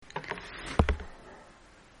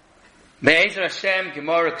Be'ezer Hashem,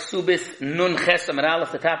 Gemara Kesubos, Nun Ches Amar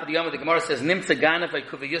Aleph, the top of the Yom, the Gemara says, Nimtze Ganav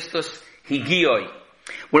V'Kuviyustus Higiyoi.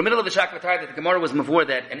 We're in the middle of the Shakvatar that the Gemara was mavur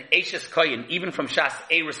that an Eishes Koyin, even from Shas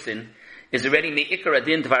Eirisin, is already Me'ikar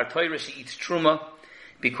Adin Dvar Torah, she eats Truma,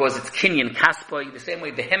 because it's Kinyan Kaspoi, the same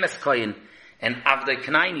way the Hemes Koyin, and Avdei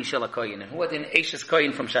Kanaini Shel HaKoyin. And who had an Eishes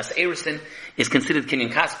Koyin from Shas Eirisin is considered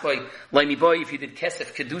Kinyan Kaspoi. Laimi Boy, if you did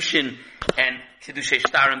Kesef Kedushin, and Kedushay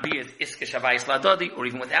Shtar and B is Iske Shavayis Ladodi, or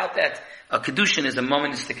even without that, a Kedushin is a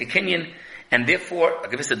monistic Kinyan, and therefore, a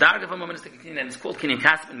Gevissa Darg of a monistic Kinyan, and it's called Kinyan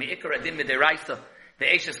Kaspoi, Me'ikar Adin V'Deraisa. The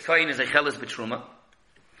Eishes Koyin is a Cheles B'Truma.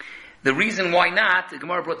 The reason why not, the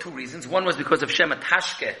Gemara brought two reasons. One was because of Shema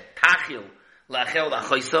Tashke, Tachil, La'achel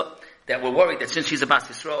La'choisa, that we're worried that since she's a Bas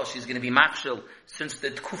Yisrael, she's going to be machshel. Since the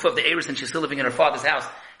Kufa of the Eris and she's still living in her father's house,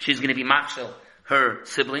 she's going to be machshel her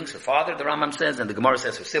siblings, her father, the Rambam says, and the Gemara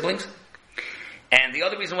says her siblings. And the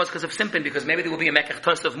other reason was because of Simpin, because maybe there will be a Mekach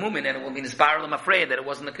Tos of Mumin, and it will be Nisbar Lam afraid that it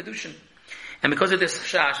wasn't a Kedushin. And because of this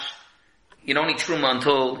Shash, you don't need Truma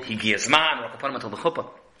until Higiyazman, or Akapanim until the Chuppah.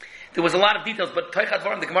 There was a lot of details, but Toichat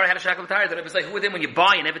Varim, the Gemara had a Shakav Tayr, that it was like, who within when you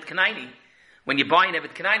buy an Evet Kanaini,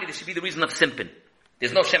 there should be the reason of Simpin.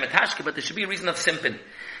 There's no Shemet Hashke, but there should be a reason of Simpin.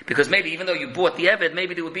 Because maybe, even though you bought the Evet,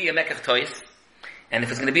 maybe there would be a Mekach Tois. And if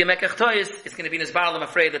it's going to be a Mekach Tois, it's going to be Nisbar Lam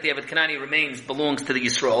afraid that the Evet Kanani belongs to the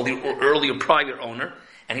Yisrael, the earlier prior owner,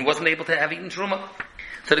 and he wasn't able to have eaten Truma.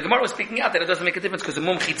 So the Gemara was speaking out that it doesn't make a difference, because a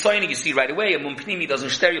Mum Chitzoyni you see right away, a Mum Pnimi doesn't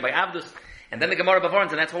stare you by Avdus. And then the Gemara Bavarns,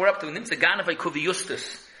 and that's what we're up to, Nimtze Ganavai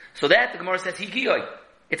Kuviyustus. So that, the Gemara says, Higiyoi.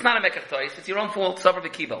 It's not a Mekach Tois, it's your own fault, Sabr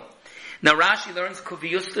B'Kibel. Now Rashi learns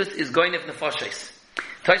Kuviyustus is Goynev Nefoshes.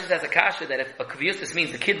 Toshis has a kasha that if a Kuviyustus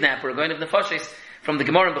means the kidnapper or Goynev Nefoshes, from the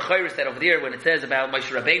Gemara in Bechayris that over there, when it says about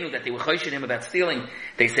Moshe Rabbeinu, that they were choshing him about stealing,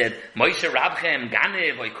 they said, Moshe Rabchem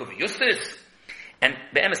Ganev or Kuviyustus. And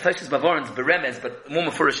Be'emes Toshis Bavarns Beremez, but more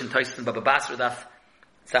Mefurish in Toshis and Baba Basra Daf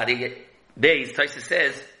Tzadi Beis, Toshis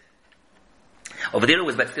says, over there it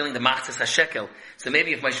was about stealing the Machzas HaShekel. So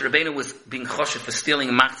maybe if Moshe Rabbeinu was being choshev for stealing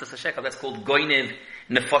Machzas HaShekel, that's called Goynev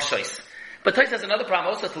Nefoshes. But Tais has another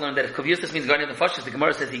problem also to learn that if Kuviyustus means Goynev Nefoshes, the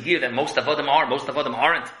Gemara says here that most of them aren't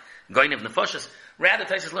Goynev Nefoshes. Rather,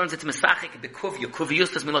 Tais learns it's Mesachik, the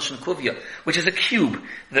Kuviyustus Miloshin Kuvya, which is a cube.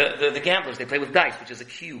 The gamblers, they play with dice, which is a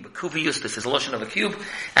cube. Kuviyustus is a lotion of a cube.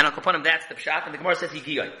 And Al Kapanim, that's the Pshat. And the Gemara says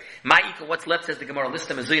Higiyoi. Ma'ika, what's left, says the Gemara,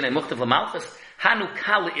 Listam Ezuyin and Muchtav Lamalchus, Hanu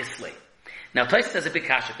Kala Islay. Now, Tais has a big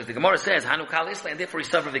kasha, because the Gemara says, Hanu Kala Islay, and therefore he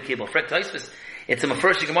suffered the kibble. Frek Tais, it's a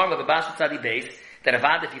Mefurish Gemara with a Bashat Tzadi Beis, that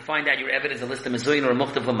avad, if you find out your evidence, a list of Mezuyin or a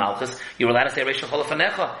Muchtav Lamalchus, you're allowed to say Reisha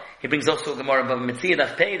Cholafanecha. He brings also a Gemara of Mitziyah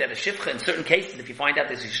Daf Pei, that a Shifcha, in certain cases, if you find out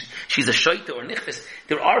that she's a Shoita or Nichvis,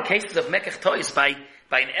 there are cases of Mekach Tois by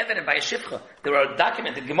an Evan and by a Shifcha. There are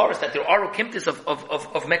documented Gemaras that there are Okimtis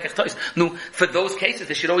of Mekach Tois. No, for those cases,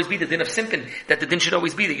 there should always be the din of Simpin, that the din should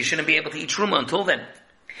always be that you shouldn't be able to eat Truma until then.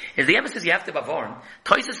 As the emphasis you have to Bavarn,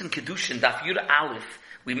 Toises and Kedushin, Daf Yud Aleph,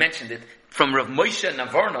 we mentioned it, from Rav Moshe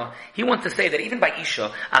Navarna, he wants to say that even by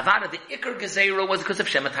Isha, Avada, the Iker Gezerah was because of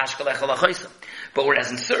Shemet Hashkelech Alachoisa. But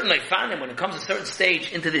whereas in certain Leifanim, when it comes to a certain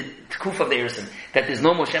stage into the Kuf of the Erison, that there's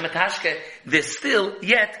no more Shemet Hashke, there's still,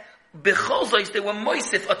 yet, Becholzois, they were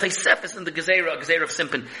Moisif, a Taisefis in the Gezerah, a Gezerah of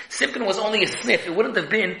Simpin. Simpin was only a sniff, it wouldn't have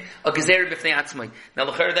been a Gezerah B'fnei Atzmai. Now,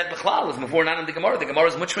 L'cher that Bechlal is before not in the Gemara. The Gemara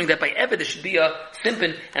is muttering that by Eved there should be a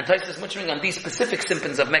Simpin, and Tais is muttering on these specific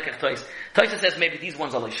Simpins of Mekach Tais. Tais says maybe these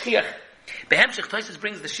ones are like Shchiach. Behemshich Tosis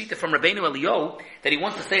brings the shita from Rabbeinu Eliyahu that he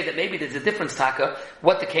wants to say that maybe there's a difference, Taka,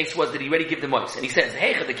 what the case was that he already give the mois. And he says,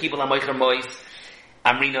 hey, the kibul amoicher mois,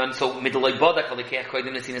 amrinon, so middle bodak alikeach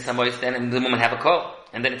koidim nesinas amois, then and the woman have a call,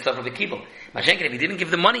 and then it's over the kibul. Mashenkin, if he didn't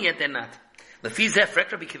give the money yet, then not. Lefi zeh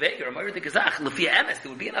frekra b'kiveger, amoyer de gezach, lefi emes,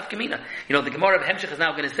 there would be enough kamina. You know, the Gemara of Hemshich is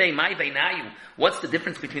now going to say, mai veinayu, what's the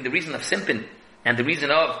difference between the reason of Simpin and the reason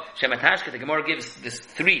of Shemet Hashke? The Gemara gives this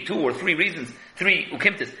two or three reasons, three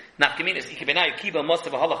ukimtis, nafkaminas, ikibenayu, kiba,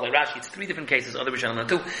 mostav, halach, like Rashi. It's three different cases, other Rishonim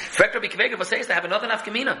too. Frekra b'kiveger v'seis, I have another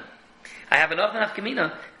nafkamina. I have another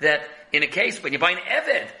nafkamina that in a case when you buy an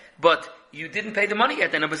Eved, but you didn't pay the money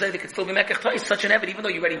yet, then Abazai, could still be Mekach Tois, such an Eved, even though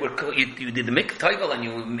you already you did the Mikv Toivel and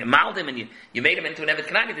you mauled him and you made him into an Eved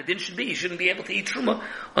Kanani, the din should be, you shouldn't be able to eat Truma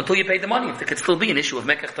until you paid the money, if there could still be an issue of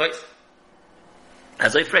Mekach Tois.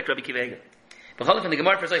 Azai Frek Rabbi Kiveger. B'chalaf in the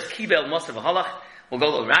Gemara for Zayis Kibel Mosav Halach, we'll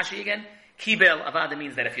go to Rashi again. Kibel Avada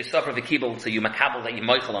means that if you suffer the Kibel, so you makabel that you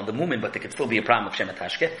moichel on the moment, but there could still be a problem of Shemet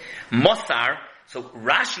Hashke. Mosar, So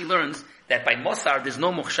Rashi learns that by Mosar there's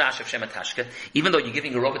no muchshash of shematashka, even though you're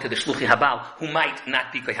giving her over to the shluchi habal, who might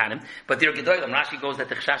not be kohanim. But there gedolim, Rashi goes that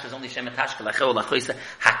the chashash is only shematashka lacheo lachoisa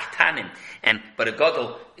haktanim, but a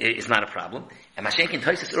gadol is not a problem. And Mashenkin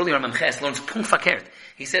Tosis earlier on Memches learns pum fakert.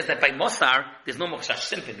 He says that by Mosar there's no muchshash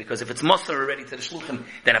simply because if it's Mosar already to the shluchim,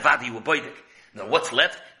 then avadi you avoid. Now what's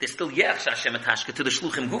left? There's still Yechsha Shematashka to the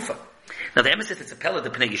Shluchim Gufa. Now the emphasis it's a pella, the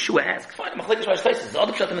Pnei Yeshua asks, fine, Machlekes Rosh Taisis, all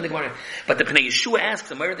the Pshatim in the Gemara. But the Pnei Yeshua asks,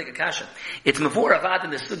 a Meir Dekakasha. It's Mavur Avad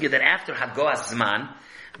in the Sugya that after Hagoas Zman,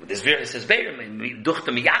 this says Beir,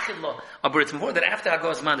 Duchta Miyachid Lo, but it's Mavur that after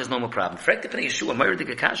Hagoas Zman there's no more problem. Frek the Pnei Yeshua, Meir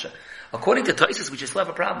Dekakasha. According to Taisis, we just have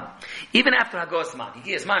a problem. Even after Hagoas Zman, he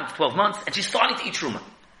gives Zman for 12 months, and she's starting to eat Truma.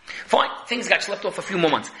 Fine, things got slept off a few more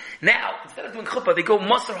months. Now, instead of doing chuppah, they go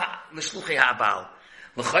Mosar l'shluchei ha'abal.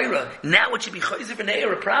 L'chayra, now it should be chayzer v'nei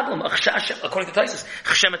or a problem. According to Taisus,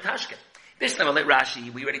 chshematashke. This time I let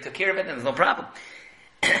Rashi, we already took care of it and there's no problem.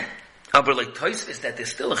 But like Taisus is that there's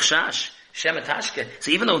still a chshash, shematashke. So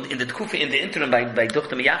even though in the tkufa, in the interim by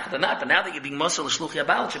Duchta Miyachad or not, but now that you're being Mosar l'shluchei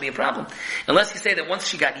ha'abal, it should be a problem. Unless you say that once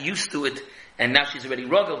she got used to it and now she's already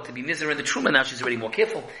rugged to be nizer in the truma, now she's already more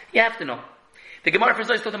careful, you have to know. The Gemara for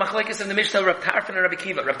Zois told the Machlekes in the Mishnah, Rav Tarfon and Rabbi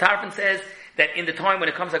Kiva. Rav Tarfon says that in the time when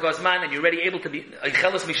it comes to Gazman and you're already able to be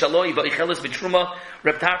Eicheles Mishaloi, but Eicheles B'Truma,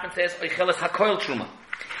 Rav Tarfon says Eicheles HaKoil Truma.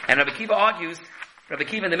 And Rabbi Kiva argues, Rabbi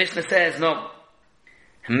Kiva in the Mishnah says, no,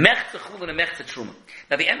 Mechza Chulun and Mechza Truma.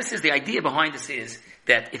 Now the emphasis, the idea behind this is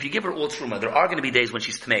that if you give her all Truma, there are going to be days when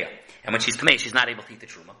she's Tmeya. And when she's Tmeya, she's not able to eat the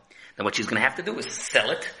Truma. Then what she's going to have to do is sell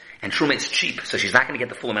it, and Truma is cheap, so she's not going to get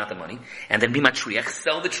the full amount of money, and then be matriach,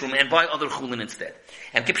 sell the Truma, and buy other Chulin instead.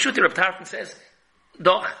 And Kipshuti Reb Tarfon says,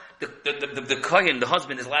 doch, the Kohen, the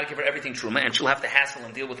husband, is allowed to give her everything Truma, and she'll have to hassle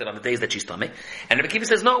and deal with it on the days that she's tummy. And Rebbe Kiva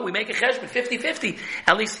says, no, we make a cheshbon, 50-50.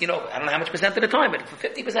 At least, I don't know how much percent at a time, but for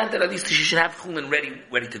 50% at least she should have Chulin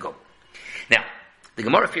ready to go. Now, the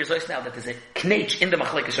Gemara fears us now that there's a knech in the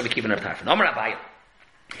Machlekes Rebbe Kiva and Reb Tarfon. Omer Abaye.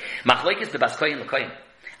 Machlekes the Bas Kohen l'Kohen.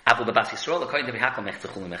 Abu Bas Yisrael according to Bihakal Mechza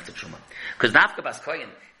Chulun Mechza Truma. Because Nafka Bas Kohen,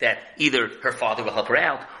 that either her father will help her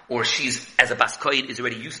out, or she's, as a Bas Kohen, is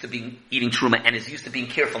already used to eating Truma, and is used to being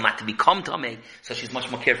careful not to become Tameh, so she's much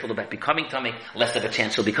more careful about becoming Tameh, less of a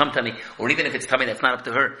chance she'll become Tameh, or even if it's Tameh that's not up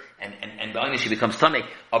to her, and only she becomes Tameh,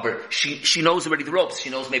 or she knows already the ropes, she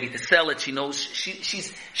knows maybe to sell it, she knows,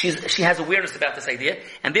 she has awareness about this idea,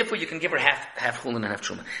 and therefore you can give her half Chulun and half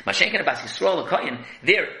Truma. Mashenken Bas Yisrael Kohen,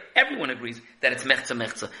 there, everyone agrees that it's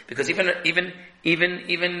Mechza, because even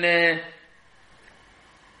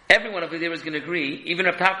everyone over there is going to agree, even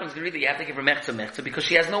Rav Tarfon is going to agree that you have to give her Mechza, because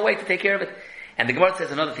she has no way to take care of it. And the Gemara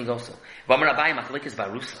says another thing also. Even a Bas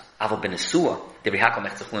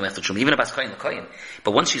Kohen l'Kohen.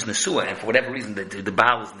 But once she's Nesua, and for whatever reason the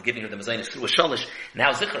Baal is giving her the Mazayin through a Shalish,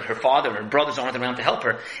 now Zikr, her father, her brothers aren't around to help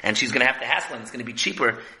her, and she's going to have to hassle, and it's going to be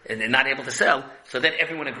cheaper, and not able to sell, so then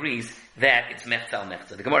everyone agrees that it's Mechza.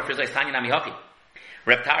 The Gemara says, Tanya Nami Hoki.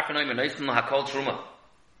 Reb Tarfon Oimer Noisman L'Hakol Truma.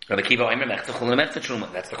 Rabbi Kiva Oimer Mechza Chulun Mechza Truma.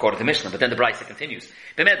 That's the court of the Mishnah. But then the Brisa continues.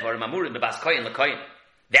 B'medvar Mamurim B'Bas Kohen L'Kohen.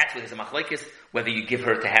 That's where there's a machlekes, whether you give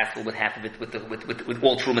her to hassle with half of it, with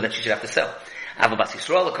all Truma that she should have to sell. Avu Bas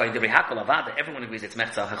Yisrael L'Kohen D'Rei Hakol Avada. Everyone agrees it's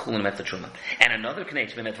Mechza Chulun Mechza Truma. And another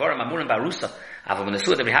knech B'medvar Mamurim Barusa. Avu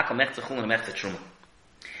B'Nesua D'Rei Hakol Mechza Chulun Mechza Truma.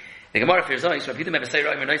 The Gemara fears Rabbi Yehuda Mebasei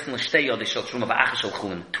Oimer Noisman L'Shtei Yod Shel Truma V'Achas Shel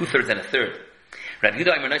Chulun. 2/3 and a third. Rabbi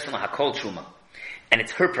Yehuda Oimer Noisman L'Hakol Truma. And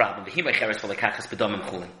it's her problem. You have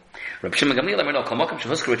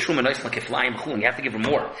to give her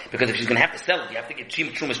more. Because if she's going to have to sell it, you have to give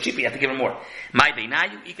Truma's cheaper, you have to give her more. Now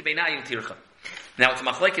it's a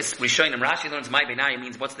machlekes, Rishonim and Rashi learns, my beinayu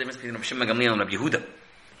means what's the difference between Rabbi Shimon Gamliel and Rabbi Yehuda?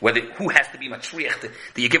 Who has to be matriach, that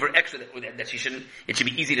you give her extra, that she shouldn't, it should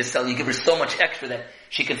be easy to sell, you give her so much extra that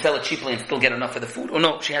she can sell it cheaply and still get enough for the food, or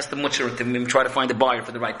no, she has to mutcher it to try to find a buyer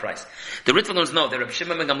for the right price. The Ritva learns know that Rabbi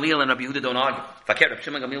Shimon Gamliel and Rabbi Yehuda don't argue. Fakir, Rabbi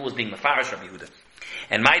Shimon Gamliel was being mafarish Rabbi Yehuda.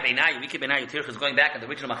 And my beinayu, Iki beinayu tircha is going back on the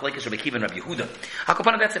original machlekes Rabbi Kiva and Rabbi Yehuda.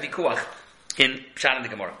 Hakopana, that's a vikuach in Pshat and the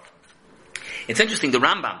Gemara. It's interesting, the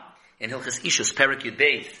Rambam, in Hilchas Ishus, Perik Yud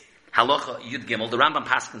Beis, Halacha Yud Gimel, the Rambam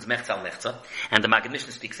paskins Mechza al Mechza, and the Maggid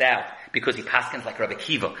Mishnah speaks out because he paskins like Rabbi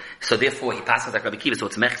Kiva. So therefore he paskins like Rabbi Kiva, so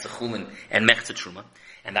it's Mechza Chulun and Mechza Truma.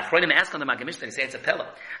 And the Achronim ask on the Maggid Mishnah, they say it's a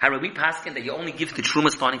pella. How we paskin that you only give the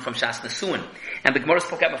Truma starting from Shas Nesuin. And the Gemara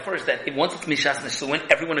spoke out first that once it's Mishas Nesuin,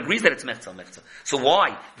 everyone agrees that it's Mechza al Mechza. So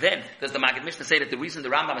why then does the Maggid Mishnah say that the reason the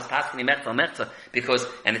Rambam is paskin Mechza al Mechza, because,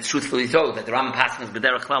 and it's truthfully so, that the Rambam paskins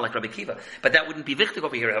B'derech Klal like Rabbi Kiva, but that wouldn't be wichtig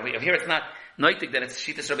over here. Over here it's not noitig that it's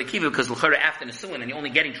Shitas Rabbi Kiva, because l'chara after Nesuin, and you're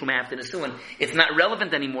only getting Truma after Nesuin, it's not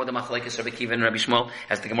relevant anymore, the Machlekes Rabbi Kiva and Rabbi Shmuel,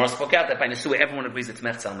 as the Gemara spoke out, that by Nesuin everyone agrees it's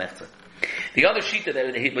Mechza al Mechza. The other shita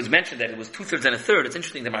that it was mentioned that it was 2/3 and a third. It's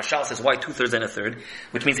interesting that Marshal says why 2/3 and a third,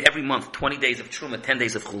 which means every month 20 days of truma, 10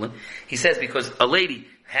 days of chulin. He says because a lady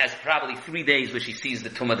has probably 3 days where she sees the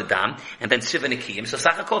tumah, the dam, and then shiva nikiyim. So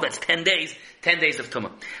Sachakol, that's 10 days of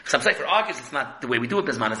tumah. Some Sefer argues it's not the way we do it,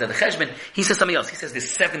 Bisman, is that the cheshbon, he says something else. He says there's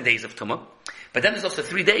 7 days of tumah, but then there's also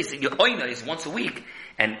 3 days that your oina is once a week,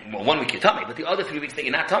 and 1 week you're tummy, but the other 3 weeks that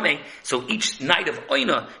you're not tummy, so each night of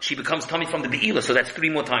oina, she becomes tummy from the be'ila, so that's 3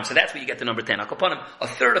 more times. So that's where you get the number 10. Akoponim, a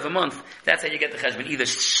third of a month, that's how you get the cheshbon. Either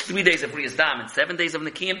 3 days of riyas dam and 7 days of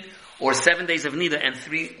nikiyim, or 7 days of nida and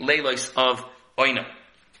 3 leilos of oina.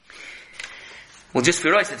 Well, just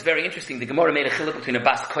for us, it's very interesting. The Gemara made a chiluk between a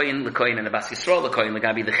bas koyin lekoyin and a bas yisrael lekoyin.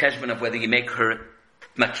 Legabi the cheshbon of whether you make her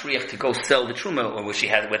matriach to go sell the truma, or whether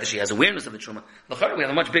she has awareness of the truma. L'chara, we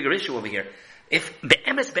have a much bigger issue over here. If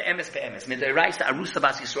be'emes, midiraisa arusa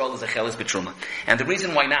bas yisrael is a cheles betruma, and the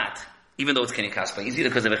reason why not, even though it's keni kaspa, is either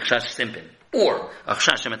because of a chashash simpin or a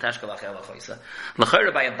chashash shematashka lachel achoisa.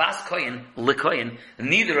 L'chara, by a bas koyin lekoyin,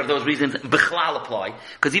 neither of those reasons bichlal apply,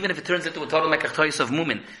 because even if it turns into a total like a chois of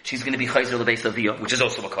mumin, she's going to be chayzer lebeis aviyah, which is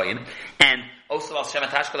also a koyin, and also al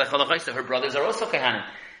shematashka lachel achoisa, her brothers are also kohanim.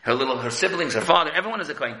 Her siblings, her father, everyone is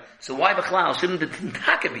a kohen. So why b'chlal shouldn't the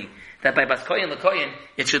taka be that by bas kohen lekohen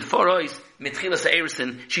it should for ois mitchilas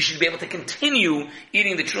erisin she should be able to continue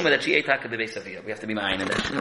eating the truma that she ate taka bebeis aviyah? We have to be ma'ayin in that.